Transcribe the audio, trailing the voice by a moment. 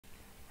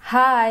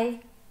Hi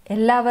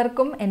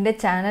എല്ലാവർക്കും എൻ്റെ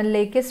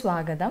ചാനലിലേക്ക്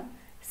സ്വാഗതം.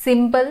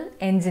 Simple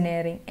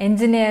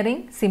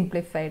engineering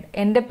simplified.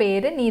 എൻ്റെ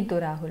പേര് നീതു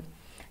രാഹുൽ.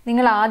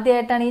 നിങ്ങൾ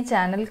ആദ്യമായിട്ടാണ് ഈ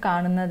ചാനൽ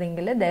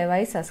കാണുന്നതെങ്കിൽ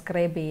ദയവായി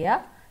സബ്സ്ക്രൈബ് ചെയ്യുക.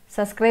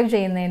 സബ്സ്ക്രൈബ്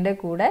ചെയ്യുന്നതിൻ്റെ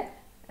കൂടെ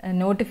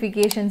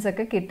നോട്ടിഫിക്കേഷൻസ്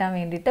ഒക്കെ കിട്ടാൻ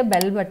വേണ്ടിയിട്ട്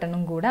ബെൽ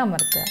ബട്ടണും കൂടെ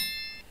അമർത്തുക.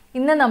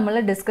 ഇന്ന് നമ്മൾ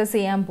ഡിസ്കസ്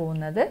ചെയ്യാൻ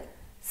പോകുന്നത്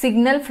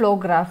സിഗ്നൽ ഫ്ലോ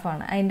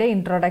ഗ്രാഫാണ്. അതിൻ്റെ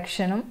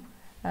ഇൻട്രൊഡക്ഷനും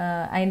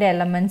അതിൻ്റെ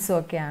എലമെൻസും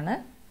ഒക്കെയാണ്.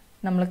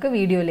 നമ്മൾക്ക്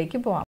വീഡിയോയിലേക്ക്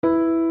പോകാം.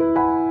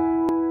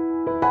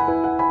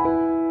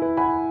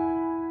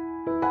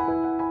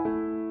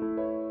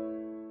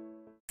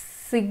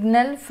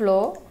 Signal flow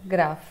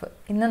graph.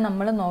 ഇന്ന്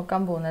നമ്മൾ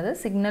നോക്കാൻ പോകുന്നത്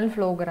സിഗ്നൽ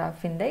ഫ്ലോ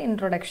ഗ്രാഫിൻ്റെ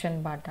ഇൻട്രൊഡക്ഷൻ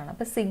പാർട്ടാണ്.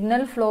 അപ്പോൾ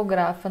സിഗ്നൽ ഫ്ലോ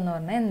ഗ്രാഫ് എന്ന്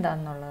പറഞ്ഞാൽ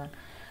എന്താണെന്നുള്ളതാണ്.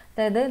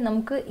 അതായത്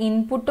നമുക്ക്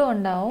ഇൻപുട്ടും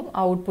ഉണ്ടാവും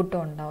ഔട്ട്പുട്ടും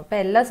ഉണ്ടാവും. അപ്പോൾ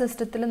എല്ലാ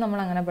സിസ്റ്റത്തിലും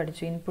നമ്മൾ അങ്ങനെ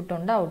പഠിച്ചു,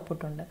 ഇൻപുട്ടുണ്ട്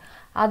ഔട്ട്പുട്ടുണ്ട്.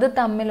 അത്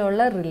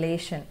തമ്മിലുള്ള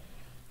റിലേഷൻ,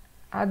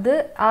 അത്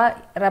ആ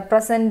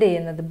റെപ്രസെൻ്റ്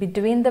ചെയ്യുന്നത്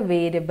ബിറ്റ്വീൻ ദ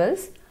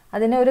വേരിയബിൾസ്,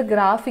 അതിനെ ഒരു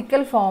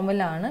ഗ്രാഫിക്കൽ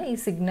ഫോമിലാണ് ഈ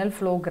സിഗ്നൽ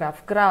ഫ്ലോ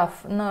ഗ്രാഫ്. ഗ്രാഫ്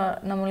എന്ന്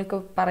നമ്മൾക്ക്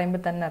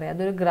പറയുമ്പോൾ തന്നെ അറിയാം,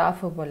 അതൊരു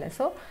ഗ്രാഫ് പോലെ.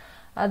 സോ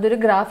അതൊരു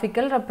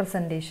ഗ്രാഫിക്കൽ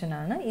റെപ്രസെൻറ്റേഷൻ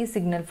ആണ് ഈ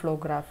സിഗ്നൽ ഫ്ലോ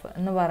ഗ്രാഫ്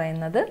എന്ന്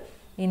പറയുന്നത്.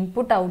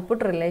 Input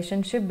output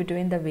relationship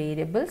between the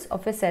variables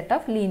of A set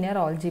of linear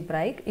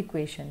algebraic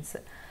equations.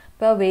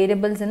 ഇപ്പോൾ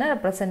വേരിയബിൾസിനെ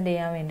റെപ്രസെൻ്റ്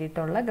ചെയ്യാൻ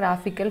വേണ്ടിയിട്ടുള്ള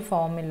ഗ്രാഫിക്കൽ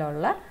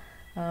ഫോമിലുള്ള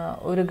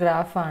ഒരു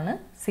ഗ്രാഫാണ്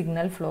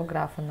സിഗ്നൽ ഫ്ലോ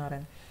ഗ്രാഫ് എന്ന്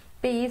പറയുന്നത്.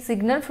 ഇപ്പോൾ ഈ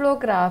സിഗ്നൽ ഫ്ലോ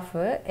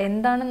ഗ്രാഫ്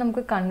എന്താണ്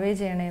നമുക്ക് കൺവേ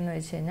ചെയ്യണമെന്ന്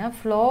വെച്ച് കഴിഞ്ഞാൽ,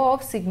 flow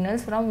of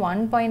signals from one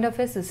point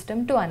of A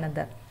system to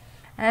another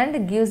and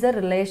gives A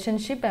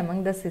relationship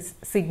among the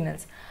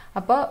signals.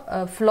 അപ്പോൾ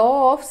ഫ്ലോ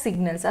ഓഫ്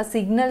സിഗ്നൽസ്, ആ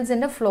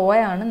സിഗ്നൽസിൻ്റെ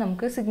ഫ്ലോയാണ്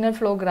നമുക്ക് സിഗ്നൽ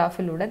ഫ്ലോ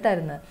ഗ്രാഫിലൂടെ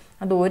തരുന്നത്.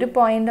 അത് ഒരു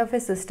പോയിന്റ് ഓഫ്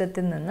എ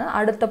സിസ്റ്റത്തിൽ നിന്ന്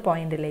അടുത്ത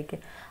പോയിന്റിലേക്ക്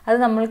അത്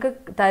നമ്മൾക്ക്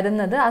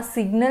തരുന്നത് ആ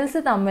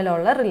സിഗ്നൽസ്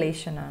തമ്മിലുള്ള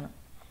റിലേഷനാണ്.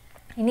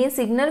 ഇനി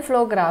സിഗ്നൽ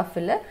ഫ്ലോ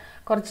ഗ്രാഫിൽ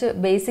കുറച്ച്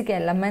ബേസിക്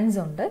എലമെൻറ്റ്സ്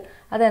ഉണ്ട്.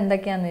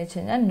 അതെന്തൊക്കെയാണെന്ന് വെച്ച്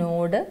കഴിഞ്ഞാൽ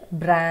node,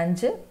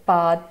 branch,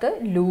 path,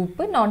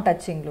 loop, non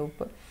touching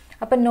loop.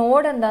 അപ്പോൾ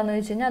നോഡ് എന്താണെന്ന്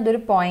വെച്ച് കഴിഞ്ഞാൽ അതൊരു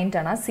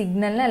പോയിൻ്റാണ്. ആ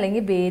സിഗ്നലിനെ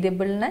അല്ലെങ്കിൽ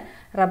വേരിയബിളിനെ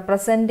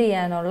റെപ്രസെൻ്റ്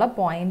ചെയ്യാനുള്ള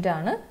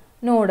പോയിൻ്റാണ്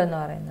നോഡ് എന്ന്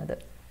പറയുന്നത്.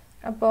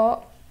 അപ്പോൾ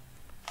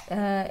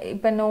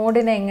ഇപ്പം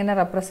നോഡിനെ എങ്ങനെ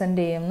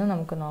റെപ്രസെൻ്റ് ചെയ്യുമെന്ന്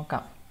നമുക്ക്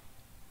നോക്കാം.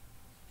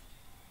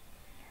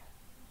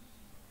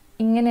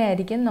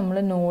 ഇങ്ങനെയായിരിക്കും നമ്മൾ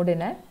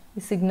നോഡിനെ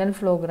ഈ സിഗ്നൽ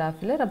ഫ്ലോ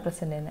ഗ്രാഫിൽ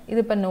റെപ്രസെൻ്റ് ചെയ്യുന്നത്.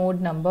 ഇതിപ്പോൾ നോഡ്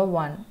നമ്പർ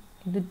 1,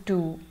 ഇത്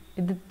 2,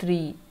 ഇത്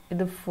 3,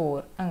 ഇത്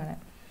 4, അങ്ങനെ.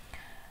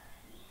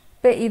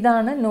 ഇപ്പം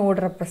ഇതാണ് നോഡ്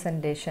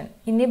റെപ്രസെൻറ്റേഷൻ.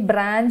 ഇനി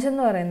ബ്രാഞ്ച്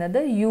എന്ന് പറയുന്നത്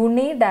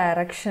യൂണി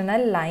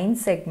directional line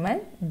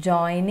segment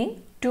joining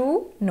 2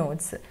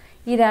 nodes.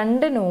 ഈ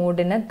രണ്ട്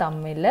നോഡിനെ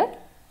തമ്മിൽ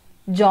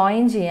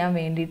ജോയിൻ ചെയ്യാൻ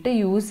വേണ്ടിയിട്ട്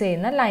യൂസ്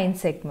ചെയ്യുന്ന ലൈൻ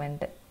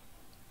സെഗ്മെൻറ്റ്,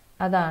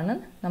 അതാണ്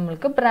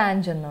നമ്മൾക്ക്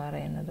ബ്രാഞ്ച് എന്ന്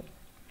പറയുന്നത്.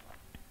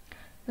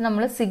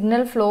 നമ്മൾ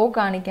സിഗ്നൽ ഫ്ലോ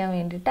കാണിക്കാൻ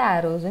വേണ്ടിയിട്ട്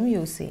ആരോസും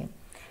യൂസ് ചെയ്യും.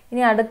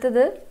 ഇനി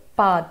അടുത്തത്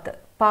പാത്ത്.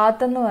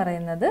 പാത്ത് എന്ന്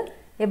പറയുന്നത്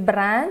A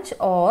branch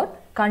or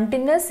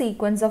continuous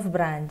sequence of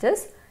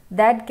branches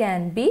that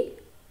can be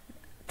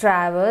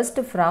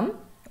traversed from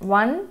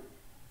one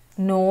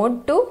node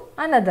to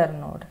another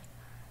node.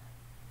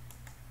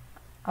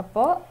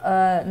 അപ്പോൾ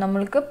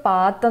നമ്മൾക്ക്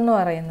പാത്ത് എന്ന്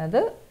പറയുന്നത്,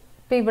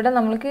 ഇപ്പോൾ ഇവിടെ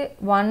നമ്മൾക്ക്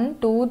 1,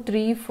 2,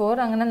 3, 4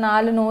 അങ്ങനെ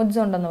 4 നോഡ്സ്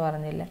ഉണ്ടെന്ന്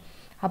പറഞ്ഞില്ലേ.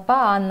 അപ്പോൾ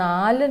ആ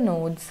 4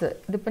 നോഡ്സ്,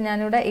 ഇതിപ്പോൾ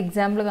ഞാനിവിടെ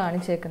എക്സാമ്പിൾ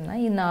കാണിച്ചേക്കുന്ന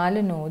ഈ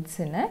 4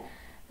 നോഡ്സിനെ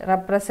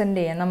റെപ്രസെൻ്റ്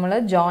ചെയ്യാൻ നമ്മൾ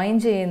ജോയിൻ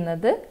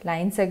ചെയ്യുന്നത്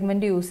ലൈൻ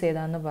സെഗ്മെൻറ്റ് യൂസ്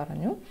ചെയ്താന്ന്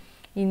പറഞ്ഞു.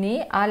 ഇനി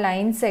ആ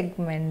ലൈൻ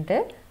സെഗ്മെൻറ്റ്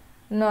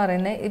എന്ന്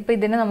പറയുന്നത്, ഇപ്പോൾ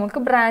ഇതിനെ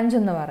നമുക്ക് ബ്രാഞ്ച്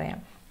എന്ന് പറയാം.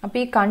 അപ്പോൾ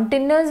ഈ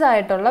കണ്ടിന്യൂസ്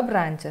ആയിട്ടുള്ള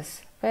ബ്രാഞ്ചസ്,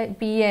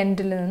 ഇപ്പോൾ ഈ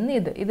എൻഡിൽ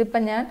നിന്ന്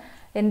ഇതിപ്പോൾ ഞാൻ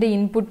എൻ്റെ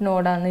ഇൻപുട്ട്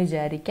നോഡാണെന്ന്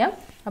വിചാരിക്കാം.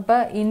 അപ്പോൾ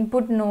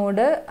ഇൻപുട്ട്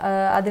നോഡ്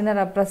അതിനെ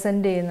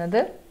റെപ്രസെൻ്റ് ചെയ്യുന്നത്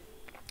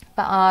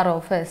ഇപ്പോൾ ആർ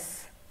ഓഫ് എസ്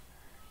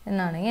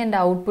എന്നാണെങ്കിൽ എൻ്റെ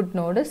output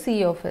node C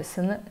of S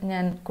എന്ന്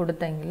ഞാൻ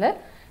കൊടുത്തെങ്കിൽ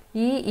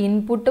ഈ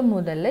ഇൻപുട്ട്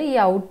മുതൽ ഈ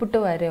ഔട്ട്പുട്ട്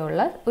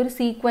വരെയുള്ള ഒരു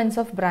സീക്വൻസ്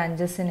ഓഫ്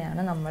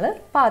ബ്രാഞ്ചസിനെയാണ് നമ്മൾ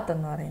പാത്ത്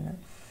എന്ന് പറയുന്നത്.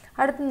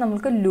 അടുത്ത്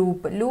നമുക്ക്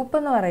ലൂപ്പ്. ലൂപ്പ്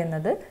എന്ന്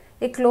പറയുന്നത്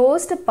A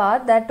closed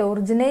path that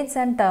originates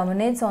and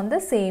terminates on the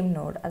same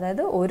node.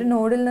 അതായത് ഒരു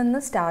നോഡിൽ നിന്ന്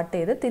സ്റ്റാർട്ട്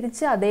ചെയ്ത്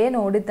തിരിച്ച് അതേ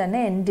നോഡിൽ തന്നെ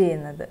എൻഡ്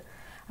ചെയ്യുന്നത്.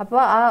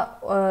 അപ്പോൾ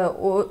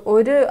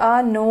ആ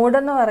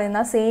നോഡെന്ന് പറയുന്ന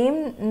ആ സെയിം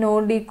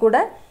നോഡിൽ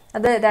കൂടെ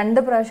അത്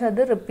 2 പ്രാവശ്യം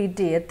അത്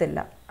റിപ്പീറ്റ് ചെയ്യത്തില്ല.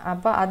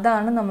 അപ്പോൾ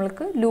അതാണ്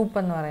നമ്മൾക്ക് ലൂപ്പ്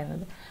എന്ന്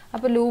പറയുന്നത്.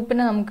 അപ്പോൾ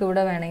ലൂപ്പിനെ നമുക്ക്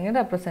ഇവിടെ വേണമെങ്കിൽ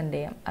റെപ്രസെൻ്റ്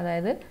ചെയ്യാം.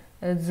 അതായത്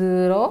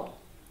 0,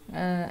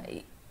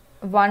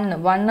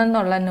 1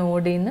 എന്നുള്ള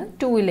നോഡിൽ നിന്ന്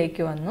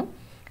 2ലേക്ക് വന്നു,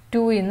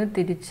 2ൽ നിന്ന്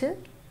തിരിച്ച്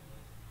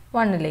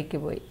 1ലേക്ക്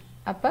പോയി.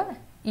 അപ്പോൾ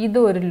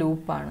ഇതും ഒരു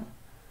ലൂപ്പാണ്.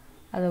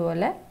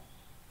 അതുപോലെ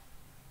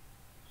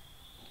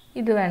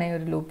ഇത് വേണമെങ്കിൽ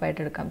ഒരു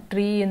ലൂപ്പായിട്ട് എടുക്കാം.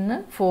 3ൽ നിന്ന്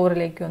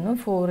 4ലേക്ക് വന്നു,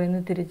 4ൽ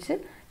നിന്ന് തിരിച്ച്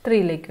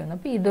 3ലേക്ക് വന്നു.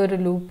 അപ്പോൾ ഇതൊരു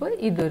ലൂപ്പ്,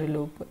 ഇതൊരു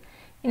ലൂപ്പ്.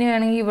 ഇനി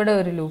വേണമെങ്കിൽ ഇവിടെ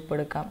ഒരു ലൂപ്പ്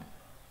എടുക്കാം.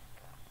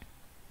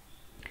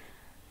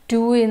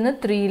 2ൽ നിന്ന്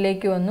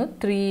 3ലേക്ക് വന്നു,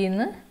 3ൽ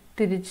നിന്ന്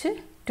തിരിച്ച്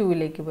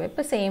 2ലേക്ക് പോയി.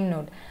 അപ്പോൾ സെയിം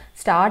നോഡ്.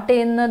 സ്റ്റാർട്ട്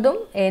ചെയ്യുന്നതും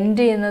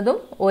എൻഡ് ചെയ്യുന്നതും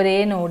ഒരേ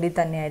നോഡിൽ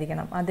തന്നെ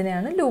ആയിരിക്കണം.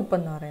 അതിനെയാണ് ലൂപ്പ്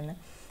എന്ന് പറയുന്നത്.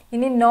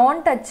 ഇനി നോൺ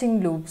ടച്ചിങ്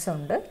ലൂപ്സ്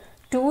ഉണ്ട്.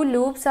 2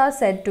 loops are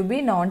said to be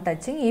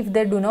non-touching if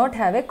they do not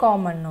have a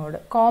common node.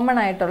 Common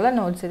ആയിട്ടുള്ള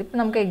നോഡ്സ്. ഇപ്പം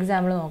നമുക്ക്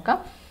എക്സാമ്പിൾ നോക്കാം.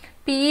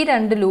 ഇപ്പോൾ ഈ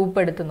 2 ലൂപ്പ്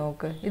എടുത്ത്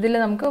നോക്ക്. ഇതിൽ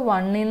നമുക്ക്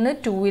 1 നിന്ന്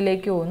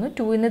 2ലേക്ക് പോകുന്നു,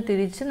 2 നിന്ന്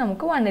തിരിച്ച്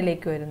നമുക്ക്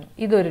 1ലേക്ക് വരുന്നു.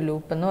 ഇതൊരു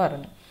ലൂപ്പ് എന്ന്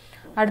പറഞ്ഞു.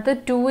 അടുത്ത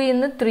 2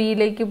 നിന്ന്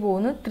 3ലേക്ക്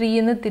പോകുന്നു, 3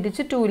 നിന്ന്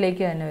തിരിച്ച്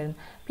 2ലേക്ക് തന്നെ വരുന്നു.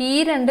 അപ്പോൾ ഈ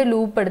 2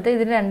 ലൂപ്പ് എടുത്ത്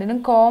ഇതിന് രണ്ടിനും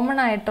കോമൺ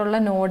ആയിട്ടുള്ള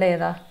നോഡ്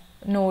ഏതാ?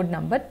 Node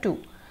number 2.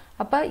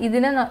 അപ്പോൾ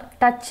ഇതിനെ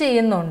ടച്ച്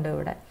ചെയ്യുന്നുണ്ട്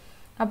ഇവിടെ.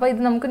 അപ്പോൾ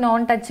ഇത് നമുക്ക്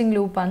നോൺ ടച്ചിങ്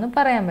ലൂപ്പാണെന്ന്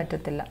പറയാൻ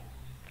പറ്റത്തില്ല.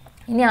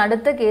 ഇനി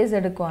അടുത്ത കേസ്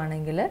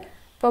എടുക്കുവാണെങ്കിൽ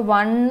ഇപ്പോൾ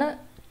 1,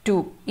 2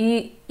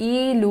 ഈ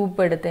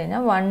ലൂപ്പ് എടുത്തു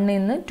കഴിഞ്ഞാൽ 1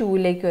 നിന്ന്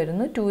 2ലേക്ക്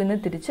വരുന്നു, 2 നിന്ന്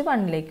തിരിച്ച്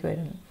 1ലേക്ക്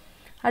വരുന്നു.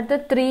 അടുത്ത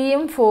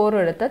 3ഉം 4ഉം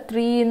എടുത്ത്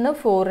 3 നിന്ന്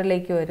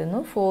 4ലേക്ക് വരുന്നു,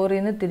 4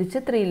 നിന്ന് തിരിച്ച്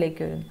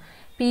 3ലേക്ക് വരുന്നു.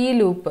 ഇപ്പോൾ ഈ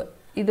ലൂപ്പ്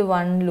ഇത്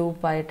 1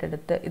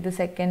 ലൂപ്പായിട്ടെടുത്ത്, ഇത്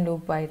സെക്കൻഡ്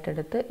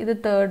ലൂപ്പായിട്ടെടുത്ത്, ഇത്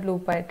തേർഡ്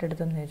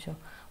ലൂപ്പായിട്ടെടുത്തെന്ന് വെച്ചോ.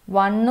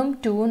 1ഉം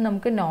 2ഉം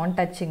നമുക്ക് നോൺ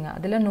ടച്ചിങ്,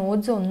 അതിൽ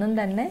നോഡ്സ് ഒന്നും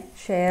തന്നെ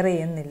ഷെയർ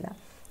ചെയ്യുന്നില്ല.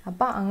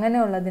 അപ്പോൾ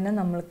അങ്ങനെയുള്ളതിനെ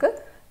നമ്മൾക്ക്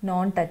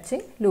നോൺ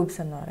ടച്ചിങ് ലൂപ്സ്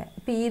എന്ന് പറയാം.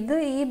 അപ്പോൾ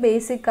ഈ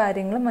ബേസിക്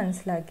കാര്യങ്ങൾ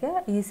മനസ്സിലാക്കിയാൽ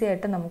ഈസി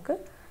ആയിട്ട് നമുക്ക്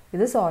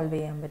ഇത് സോൾവ്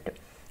ചെയ്യാൻ പറ്റും.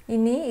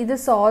 ഇനി ഇത്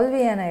സോൾവ്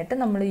ചെയ്യാനായിട്ട്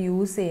നമ്മൾ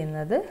യൂസ്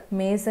ചെയ്യുന്നത്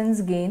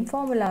മേസൺസ് ഗെയിൻ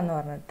ഫോർമുല എന്ന്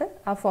പറഞ്ഞിട്ട്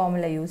ആ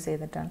ഫോർമുല യൂസ്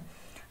ചെയ്തിട്ടാണ്.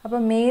 അപ്പോൾ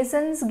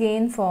മേസൺസ്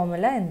ഗെയിൻ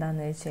ഫോർമുല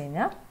എന്താണെന്ന് വെച്ച്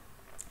കഴിഞ്ഞാൽ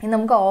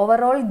നമുക്ക്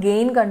ഓവറോൾ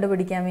ഗെയിൻ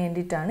കണ്ടുപിടിക്കാൻ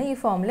വേണ്ടിയിട്ടാണ് ഈ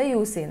ഫോർമുല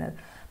യൂസ് ചെയ്യുന്നത്.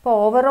 അപ്പോൾ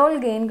ഓവറോൾ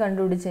ഗെയിൻ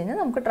കണ്ടുപിടിച്ച് കഴിഞ്ഞാൽ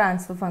നമുക്ക്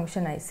ട്രാൻസ്ഫർ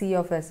ഫംഗ്ഷനായി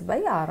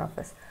C/R.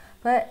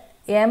 അപ്പോൾ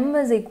M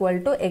is equal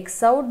to x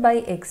out by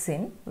x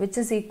in, which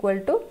is equal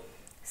to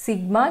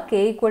sigma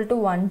k equal to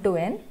 1 to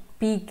n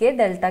pk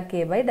delta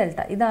k by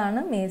delta. ഇതാണ്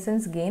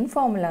മേസൺസ് ഗെയിൻ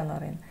ഫോർമുല എന്ന്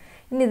പറയുന്നത്.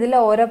 ഇനി ഇതിലെ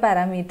ഓരോ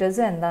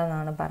പാരാമീറ്റേഴ്സും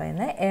എന്താണെന്നാണ്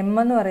പറയുന്നത്. M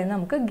എന്ന് പറയുന്നത്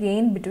നമുക്ക്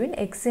gain between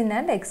X in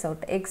and X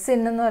out. X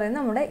in എന്ന്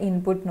പറയുന്നത് നമ്മുടെ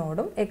ഇൻപുട്ട്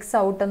നോഡും എക്സ്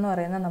ഔട്ട് എന്ന്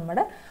പറയുന്നത്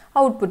നമ്മുടെ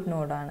ഔട്ട്പുട്ട്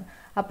നോഡാണ്.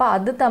 അപ്പോൾ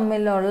അത്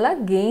തമ്മിലുള്ള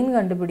ഗെയിൻ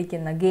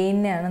കണ്ടുപിടിക്കുന്ന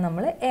ഗെയിനെയാണ്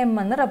നമ്മൾ M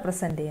എന്ന്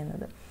റെപ്രസെൻറ്റ്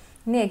ചെയ്യുന്നത്.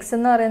 ഇനി എക്സ്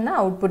എന്ന് പറയുന്ന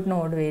ഔട്ട്പുട്ട്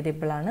നോഡ്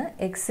വേരിയബിളാണ്,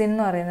 എക്സ്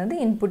എന്ന് പറയുന്നത്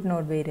ഇൻപുട്ട്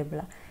നോഡ്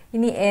വേരിയബിളാണ്.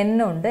 ഇനി എൻ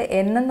ഉണ്ട്.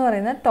 എൻ എന്ന്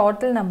പറയുന്നത്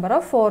total number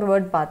of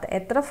forward path,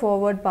 എത്ര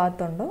ഫോർവേഡ്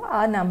പാത്ത് ഉണ്ടോ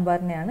ആ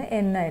നമ്പറിനെയാണ്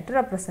എൻ ആയിട്ട്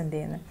റെപ്രസെൻറ്റ്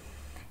ചെയ്യുന്നത്.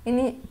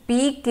 ഇനി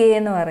പി കെ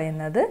എന്ന്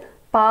പറയുന്നത്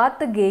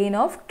path gain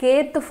of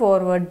കേത്ത്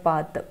forward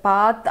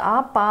path, ആ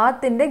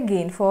പാത്തിൻ്റെ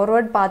ഗെയിൻ,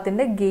 ഫോർവേഡ്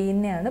പാത്തിൻ്റെ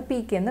ഗെയിനെയാണ് പി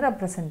കെ എന്ന്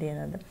റെപ്രസെൻറ്റ്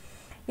ചെയ്യുന്നത്.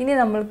 ഇനി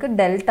നമ്മൾക്ക്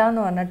ഡെൽറ്റ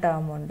എന്ന് പറഞ്ഞ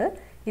ടേം ഉണ്ട്.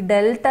 ഈ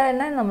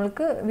ഡെൽറ്റനെ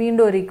നമ്മൾക്ക്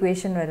വീണ്ടും ഒരു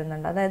ഇക്വേഷൻ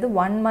വരുന്നുണ്ട്. അതായത്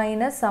 1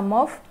 minus some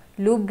of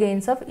loop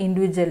gains of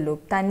individual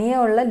loop,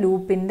 തനിയുള്ള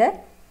ലൂപ്പിൻ്റെ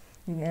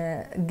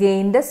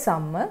ഗെയിൻ്റെ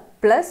sum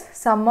plus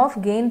some of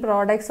gain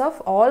products of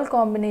all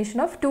combination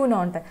of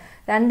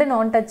 2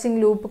 non touching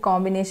loop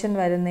combination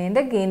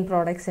വരുന്നതിൻ്റെ gain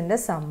പ്രോഡക്ട്സിൻ്റെ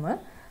sum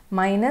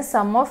minus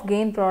some of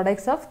gain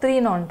products of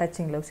 3 non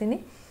touching loops. ഇനി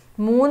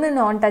 3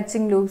 non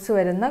touching loops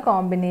വരുന്ന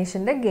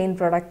കോമ്പിനേഷൻ്റെ gain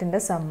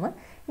പ്രോഡക്റ്റിൻ്റെ sum.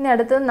 ഇനി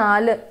അടുത്തത്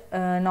 4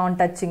 non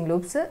touching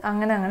loops,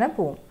 അങ്ങനെ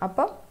പോവും.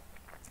 അപ്പോൾ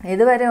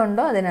ഏതുവരെ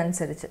ഉണ്ടോ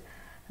അതിനനുസരിച്ച്.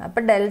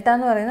 അപ്പോൾ ഡെൽറ്റ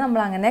എന്ന് പറയുന്നത്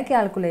നമ്മൾ അങ്ങനെ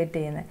കാൽക്കുലേറ്റ്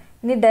ചെയ്യുന്നത്.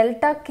 ഇനി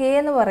ഡെൽറ്റ കെ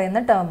എന്ന് പറയുന്ന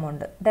ടേം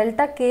ഉണ്ട്.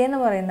 ഡെൽറ്റ കെ എന്ന്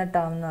പറയുന്ന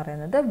ടേം എന്ന്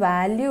പറയുന്നത്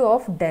വാല്യൂ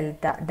ഓഫ്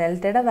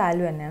ഡെൽറ്റയുടെ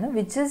വാല്യൂ തന്നെയാണ്,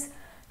 which is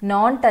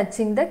known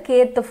touching the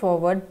കേത്ത്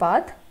forward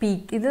path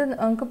peak. ഇത്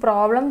നമുക്ക്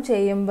പ്രോബ്ലം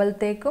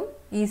ചെയ്യുമ്പോഴത്തേക്കും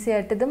ഈസി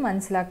ആയിട്ട് ഇത്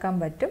മനസ്സിലാക്കാൻ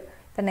പറ്റും.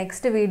 ഇപ്പം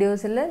നെക്സ്റ്റ്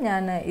വീഡിയോസിൽ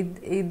ഞാൻ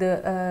ഇത്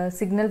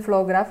signal flow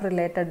graph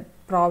related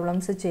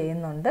problems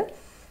ചെയ്യുന്നുണ്ട്.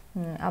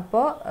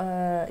 അപ്പോൾ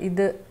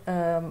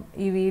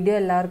ഈ വീഡിയോ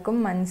എല്ലാവർക്കും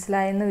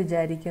മനസ്സിലായെന്ന്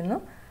വിചാരിക്കുന്നു.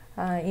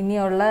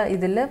 ഇനിയുള്ള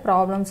ഇതിൽ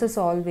പ്രോബ്ലംസ്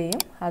സോൾവ്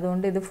ചെയ്യും.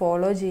 അതുകൊണ്ട് ഇത്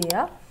ഫോളോ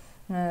ചെയ്യുക.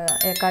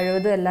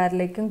 കഴിവതും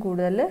എല്ലാവരിലേക്കും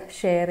കൂടുതൽ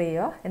ഷെയർ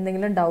ചെയ്യുക.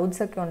 എന്തെങ്കിലും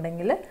ഡൗട്ട്സ് ഒക്കെ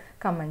ഉണ്ടെങ്കിൽ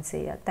കമൻറ്റ്സ്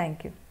ചെയ്യുക.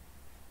 Thank you.